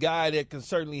he's a guy that can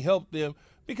certainly help them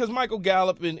because Michael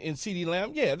Gallup and CeeDee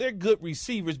Lamb, they're good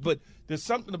receivers, but there's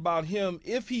something about him,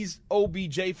 if he's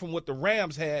OBJ from what the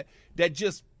Rams had, that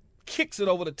just kicks it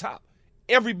over the top.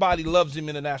 Everybody loves him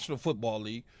in the National Football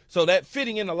League, so that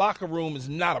fitting in the locker room is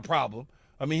not a problem.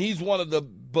 I mean, he's one of the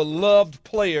beloved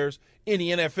players in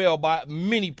the NFL by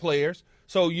many players,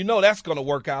 so that's going to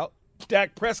work out.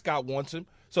 Dak Prescott wants him,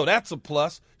 so that's a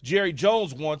plus. Jerry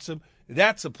Jones wants him,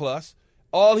 that's a plus.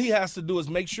 All he has to do is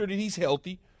make sure that he's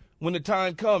healthy when the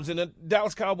time comes. And the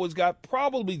Dallas Cowboys got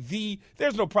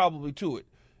there's no probably to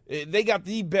it. They got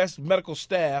the best medical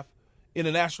staff in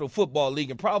the National Football League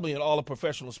and probably in all of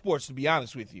professional sports, to be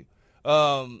honest with you.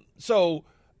 So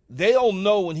they'll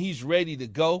know when he's ready to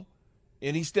go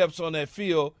and he steps on that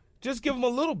field. Just give him a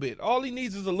little bit. All he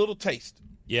needs is a little taste.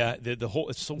 Yeah, the whole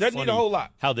it's so doesn't funny need a whole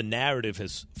lot. How the narrative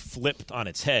has flipped on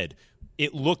its head.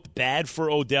 It looked bad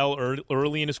for Odell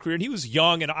early in his career, and he was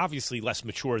young and obviously less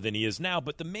mature than he is now.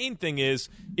 But the main thing is,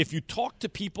 if you talk to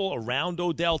people around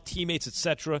Odell, teammates,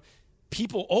 etc.,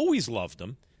 people always loved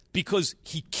him because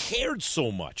he cared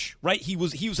so much, right? He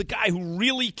was a guy who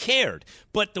really cared.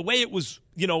 But the way it was,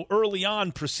 early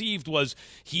on perceived was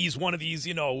he's one of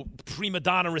these, prima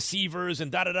donna receivers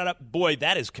and da-da-da-da. Boy,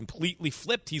 that is completely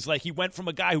flipped. He went from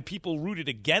a guy who people rooted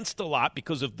against a lot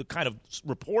because of the kind of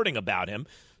reporting about him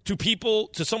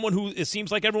to someone who it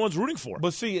seems like everyone's rooting for.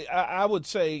 But see, I would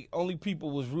say only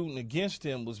people was rooting against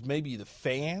him was maybe the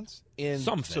fans and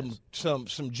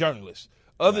some journalists.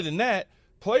 Other than that,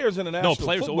 players in the National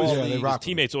Football League, his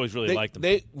teammates always really liked him.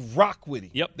 They rock with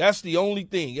him. Yep. That's the only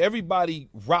thing. Everybody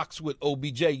rocks with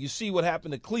OBJ. You see what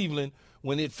happened to Cleveland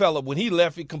when he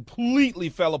left, it completely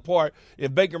fell apart.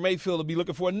 If Baker Mayfield will be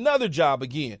looking for another job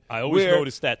again. I always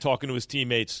noticed that talking to his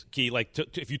teammates, Key. Like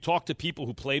if you talk to people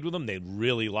who played with him, they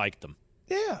really liked him.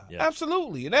 Yeah,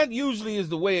 absolutely. And that usually is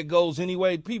the way it goes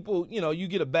anyway. People, you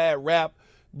get a bad rap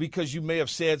because you may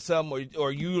have said something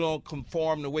or you don't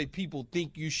conform the way people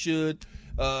think you should.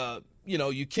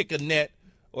 You kick a net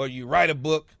or you write a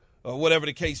book or whatever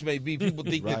the case may be. People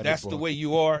think that's the way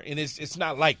you are, and it's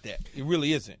not like that. It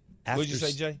really isn't. What did you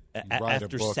say, Jay?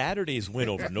 After Saturday's win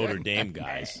over Notre Dame,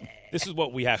 guys, this is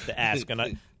what we have to ask.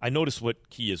 And I noticed what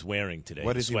Key is wearing today.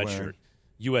 What is he wearing?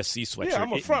 USC sweatshirt. Yeah,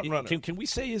 I'm a front runner. Can we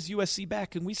say is USC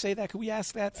back? Can we say that? Can we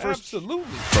ask that first? Absolutely.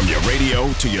 From your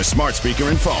radio to your smart speaker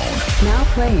and phone. Now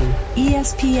playing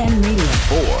ESPN Radio.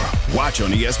 Or watch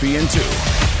on ESPN2.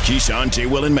 Keyshawn, J.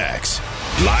 Will, and Max.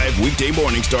 Live weekday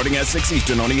morning starting at 6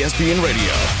 Eastern on ESPN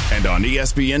Radio and on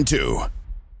ESPN2.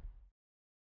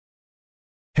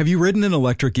 Have you ridden an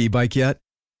electric e-bike yet?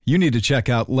 You need to check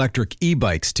out Lectric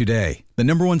e-bikes today, the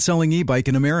 #1 selling e-bike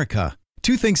in America.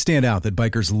 Two things stand out that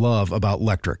bikers love about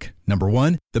Lectric. Number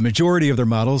one, the majority of their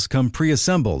models come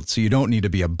pre-assembled, so you don't need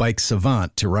to be a bike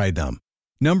savant to ride them.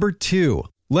 Number two,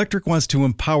 Lectric wants to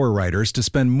empower riders to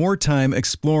spend more time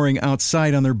exploring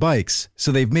outside on their bikes,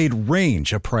 so they've made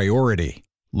range a priority.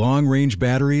 Long-range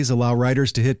batteries allow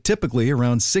riders to hit typically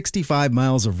around 65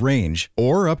 miles of range,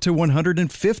 or up to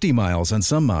 150 miles on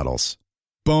some models.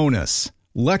 Bonus,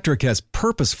 Lectric has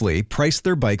purposefully priced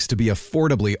their bikes to be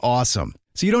affordably awesome,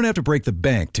 so you don't have to break the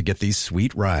bank to get these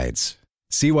sweet rides.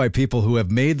 See why people who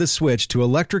have made the switch to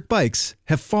electric bikes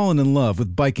have fallen in love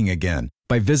with biking again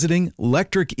by visiting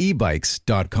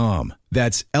lectricebikes.com.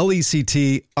 That's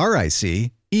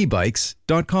LECTRIC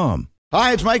ebikes.com.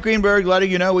 Hi, it's Mike Greenberg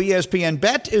letting you know ESPN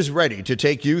Bet is ready to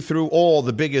take you through all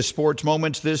the biggest sports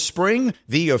moments this spring.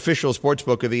 The official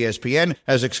sportsbook of ESPN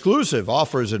has exclusive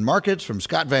offers and markets from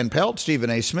Scott Van Pelt, Stephen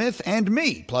A. Smith, and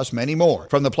me, plus many more.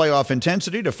 From the playoff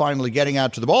intensity to finally getting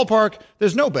out to the ballpark,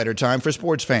 there's no better time for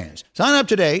sports fans. Sign up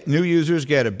today. New users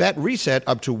get a bet reset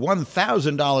up to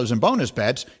 $1,000 in bonus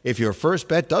bets if your first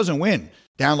bet doesn't win.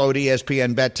 Download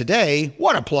ESPN Bet today.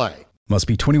 What a play. Must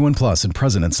be 21 plus and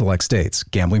present in select states.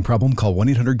 Gambling problem? Call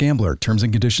 1-800-GAMBLER. Terms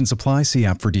and conditions apply. See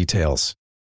app for details.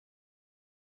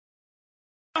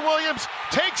 Williams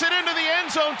takes it into the end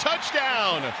zone.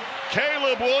 Touchdown.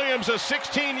 Caleb Williams, a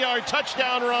 16-yard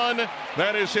touchdown run.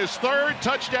 That is his third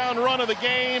touchdown run of the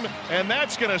game, and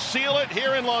that's going to seal it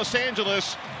here in Los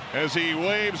Angeles as he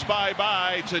waves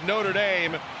bye-bye to Notre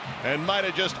Dame and might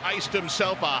have just iced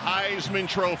himself a Heisman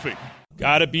Trophy.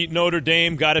 Got to beat Notre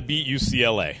Dame, got to beat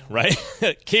UCLA, right?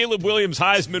 Caleb Williams'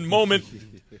 Heisman moment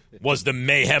was the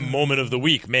mayhem moment of the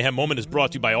week. Mayhem moment is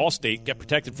brought to you by Allstate. Get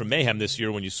protected from mayhem this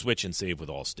year when you switch and save with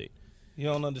Allstate. You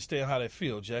don't understand how that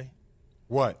feels, Jay.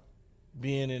 What?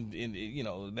 Being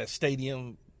in that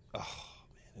stadium, oh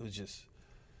man, it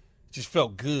just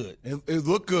felt good. It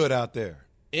looked good out there.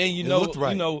 And it looked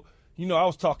right. I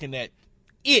was talking to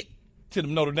the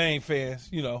Notre Dame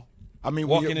fans, I mean,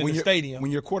 walking in the stadium. When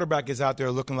your quarterback is out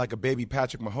there looking like a baby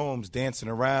Patrick Mahomes dancing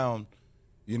around,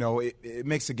 it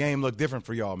makes the game look different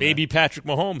for y'all, man. Baby Patrick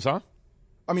Mahomes, huh?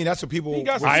 I mean, that's what people were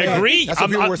saying. I agree. That's what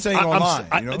people were saying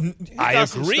online. I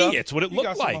agree. It's what it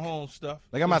looked like. Mahomes stuff.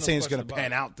 Like, I'm not saying it's going to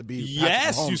pan out to be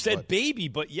Yes, Patrick Mahomes, you said baby,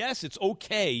 but yes, it's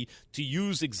okay to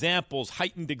use examples,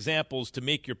 heightened examples, to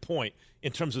make your point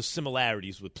in terms of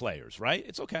similarities with players, right?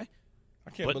 It's okay.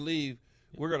 I can't believe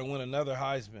we're going to win another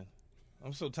Heisman.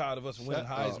 I'm so tired of us winning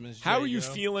Heismans. How are you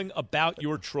feeling about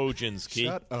your Trojans, Key?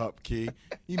 Shut up, Key.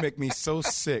 You make me so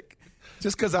sick.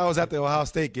 Just because I was at the Ohio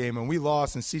State game and we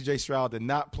lost and C.J. Stroud did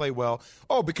not play well.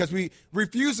 Oh, because we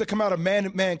refused to come out of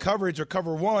man-to-man coverage or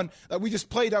cover one. We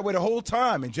just played that way the whole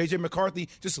time. And J.J. McCarthy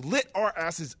just lit our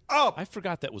asses up. I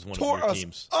forgot that was one Tore of your us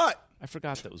teams. Up. I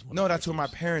forgot that was one No, of that's your where my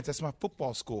teams. parents, that's my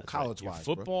football school, college-wise.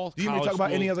 Your football, bro. Do you even talk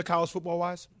about any other college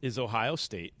football-wise? Is Ohio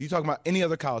State. You talking about any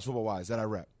other college football-wise that I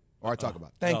rep? Or I talk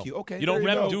about. Thank you. Okay. You don't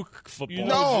there rep go. Duke football.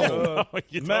 No.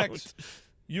 You Max, don't.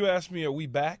 you asked me, are we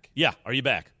back? Yeah, are you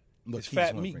back? Look, Is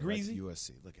fat meat greasy?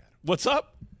 USC. Look at him. What's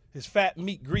up? Is fat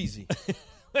meat greasy?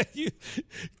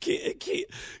 Key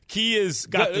is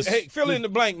got this. Hey, fill in the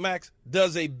blank, Max.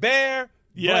 Does a bear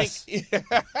Yes.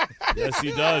 Yes,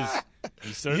 he does.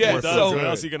 He certainly does. So where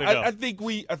else is he going to go? I think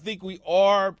we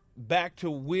are back to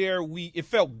where it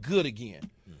felt good again.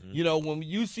 Mm-hmm. When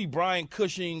you see Brian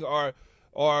Cushing or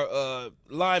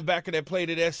linebacker that played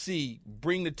at SC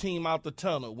bring the team out the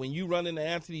tunnel, when you run into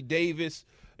Anthony Davis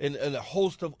and a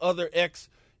host of other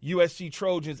ex-USC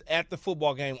Trojans at the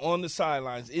football game, on the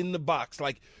sidelines, in the box,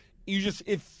 like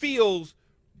it feels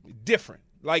different.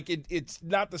 Like it's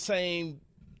not the same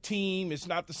team, it's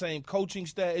not the same coaching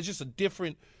staff. It's just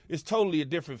it's totally a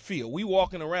different feel. We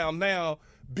walking around now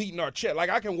beating our chest. Like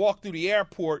I can walk through the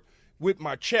airport with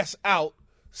my chest out,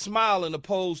 smiling,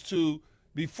 opposed to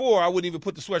before I wouldn't even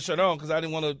put the sweatshirt on because I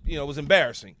didn't want to, it was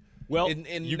embarrassing. Well,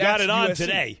 and you got it on USC.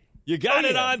 today. You got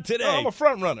it on today. No, I'm a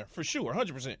front runner for sure,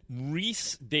 100%.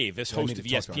 Reese Davis, host of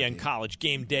ESPN College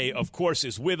Game Day, of course,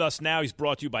 is with us now. He's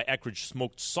brought to you by Eckridge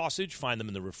Smoked Sausage. Find them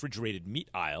in the refrigerated meat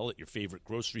aisle at your favorite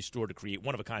grocery store to create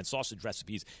one-of-a-kind sausage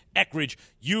recipes. Eckridge,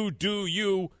 you do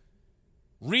you.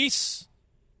 Reese,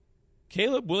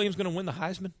 Caleb Williams going to win the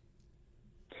Heisman?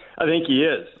 I think he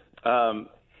is.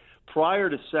 Prior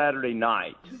to Saturday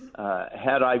night,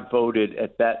 had I voted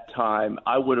at that time,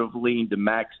 I would have leaned to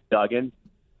Max Duggan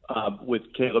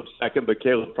with Caleb second, but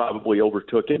Caleb probably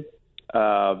overtook him.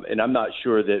 And I'm not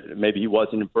sure that maybe he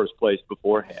wasn't in first place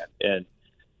beforehand. And,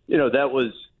 that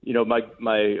was,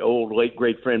 my old late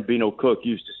great friend Bino Cook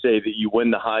used to say that you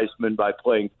win the Heisman by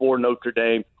playing for Notre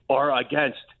Dame or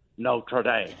against Notre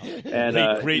Dame.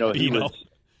 And great Bino.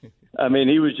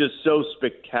 He was just so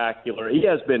spectacular. He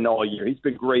has been all year. He's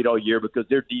been great all year because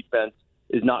their defense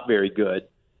is not very good,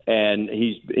 and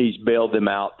he's bailed them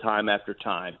out time after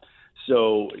time.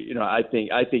 So, I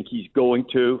think he's going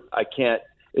to.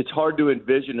 It's hard to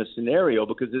envision a scenario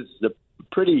because this is a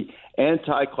pretty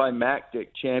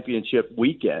anticlimactic championship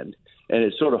weekend, and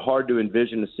it's sort of hard to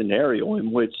envision a scenario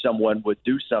in which someone would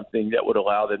do something that would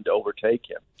allow them to overtake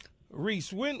him.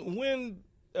 Reese, when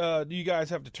do you guys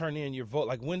have to turn in your vote?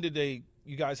 Like, when did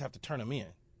you guys have to turn them in?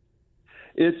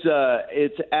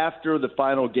 It's after the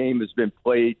final game has been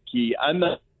played, Key. I'm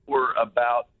not sure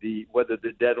about whether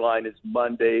the deadline is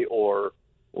Monday or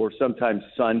sometimes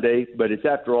Sunday, but it's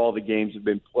after all the games have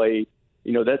been played.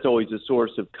 That's always a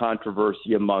source of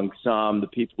controversy among some, the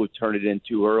people who turn it in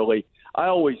too early. I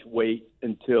always wait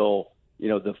until,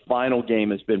 the final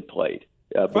game has been played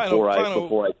before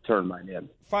I turn mine in.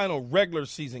 Final regular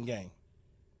season game.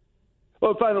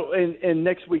 Well, final and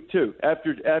next week too,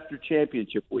 after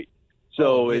championship week.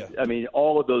 So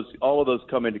all of those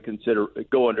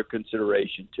go under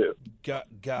consideration too.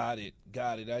 Got it.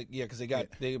 Because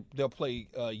they'll play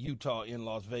Utah in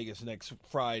Las Vegas next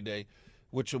Friday,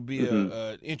 which will be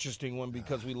an interesting one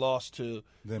because we lost to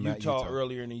Utah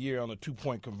earlier in the year on a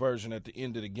 2-point conversion at the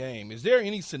end of the game. Is there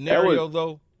any scenario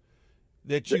though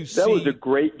that you see? That was a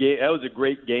great game. That was a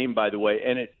great game, by the way,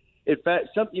 and in fact,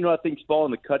 something I think's fallen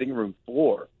on the cutting room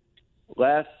floor.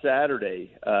 Last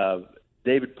Saturday,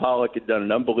 David Pollack had done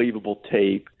an unbelievable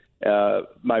tape.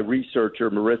 My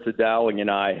researcher, Marissa Dowling, and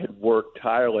I had worked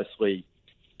tirelessly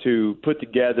to put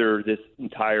together this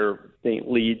entire thing,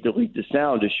 lead the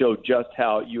sound, to show just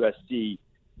how USC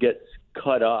gets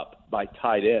cut up by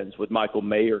tight ends with Michael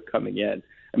Mayer coming in.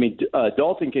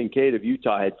 Dalton Kincaid of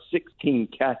Utah had 16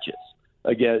 catches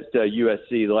against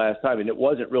USC the last time, and it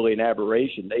wasn't really an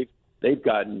aberration. They've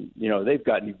gotten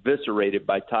eviscerated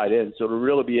by tight ends. So it'll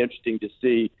really be interesting to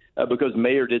see because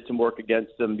Mayer did some work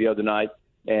against them the other night,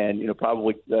 and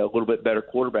probably a little bit better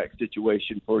quarterback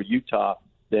situation for Utah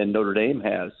than Notre Dame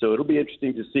has. So it'll be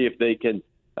interesting to see if they can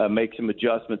make some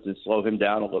adjustments and slow him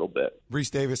down a little bit.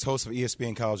 Reese Davis, host of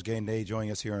ESPN College Game Day,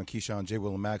 joining us here on Keyshawn, J.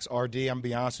 Will, and Max. RD, I'm going to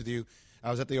be honest with you. I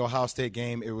was at the Ohio State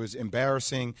game. It was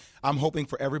embarrassing. I'm hoping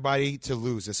for everybody to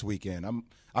lose this weekend.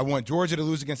 I want Georgia to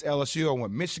lose against LSU. I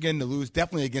want Michigan to lose,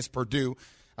 definitely against Purdue.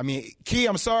 Key,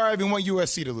 I'm sorry I even want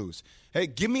USC to lose. Hey,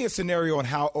 give me a scenario on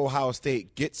how Ohio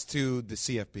State gets to the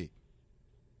CFP.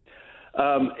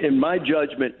 In my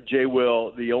judgment, Jay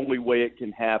Will, the only way it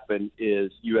can happen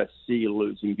is USC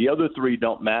losing. The other three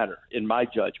don't matter, in my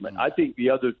judgment. I think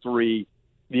the other three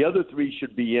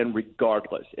should be in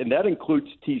regardless, and that includes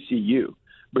TCU,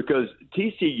 because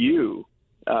TCU,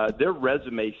 their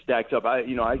resume stacks up.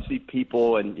 I see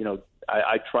people, and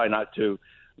I try not to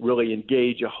really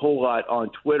engage a whole lot on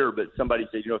Twitter, but somebody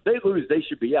said, if they lose, they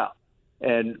should be out.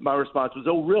 And my response was,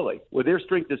 oh, really? Well, their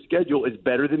strength of schedule is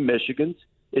better than Michigan's.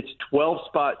 It's 12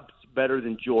 spots better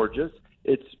than Georgia's.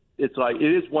 It's like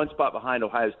it is 1 spot behind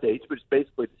Ohio State's, but it's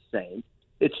basically the same.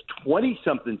 It's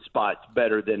 20-something spots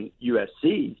better than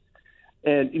USC's.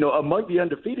 And, among the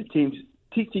undefeated teams,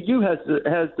 TCU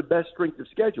has the best strength of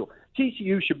schedule.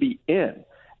 TCU should be in,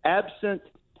 absent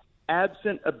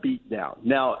a beatdown.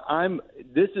 Now,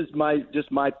 this is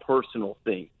my personal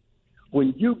thing.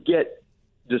 When you get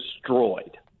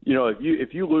destroyed,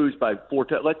 if you lose by 4,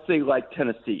 let's say like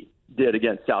Tennessee did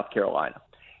against South Carolina,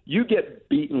 you get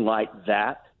beaten like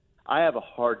that, I have a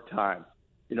hard time,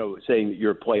 saying that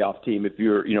you're a playoff team if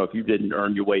you didn't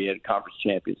earn your way in, conference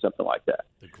champion, something like that.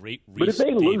 The great Reese But if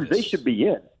they lose, Davis. they should be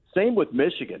in. Same with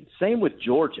Michigan. Same with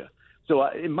Georgia. So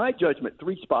in my judgment,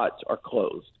 3 spots are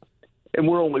closed, and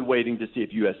we're only waiting to see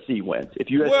if USC wins. If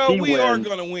USC we are wins,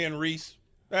 going to win, Reese.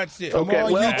 That's it. Okay,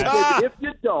 if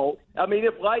you don't,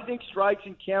 if lightning strikes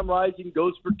and Cam Rising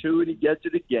goes for 2 and he gets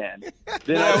it again,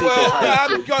 then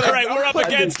I'm gonna. All right, we're up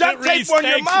against it, Reese. On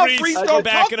your mouth, Reese. Don't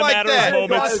back talk in a like matter that. of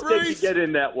moments. to get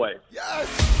in that way.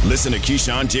 Listen to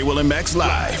Keyshawn, J. Will, and Max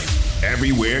live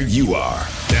everywhere you are.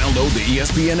 Download the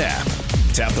ESPN app.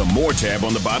 Tap the More tab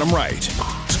on the bottom right.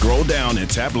 Scroll down and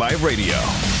tap Live Radio.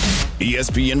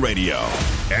 ESPN Radio,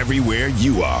 everywhere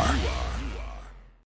you are.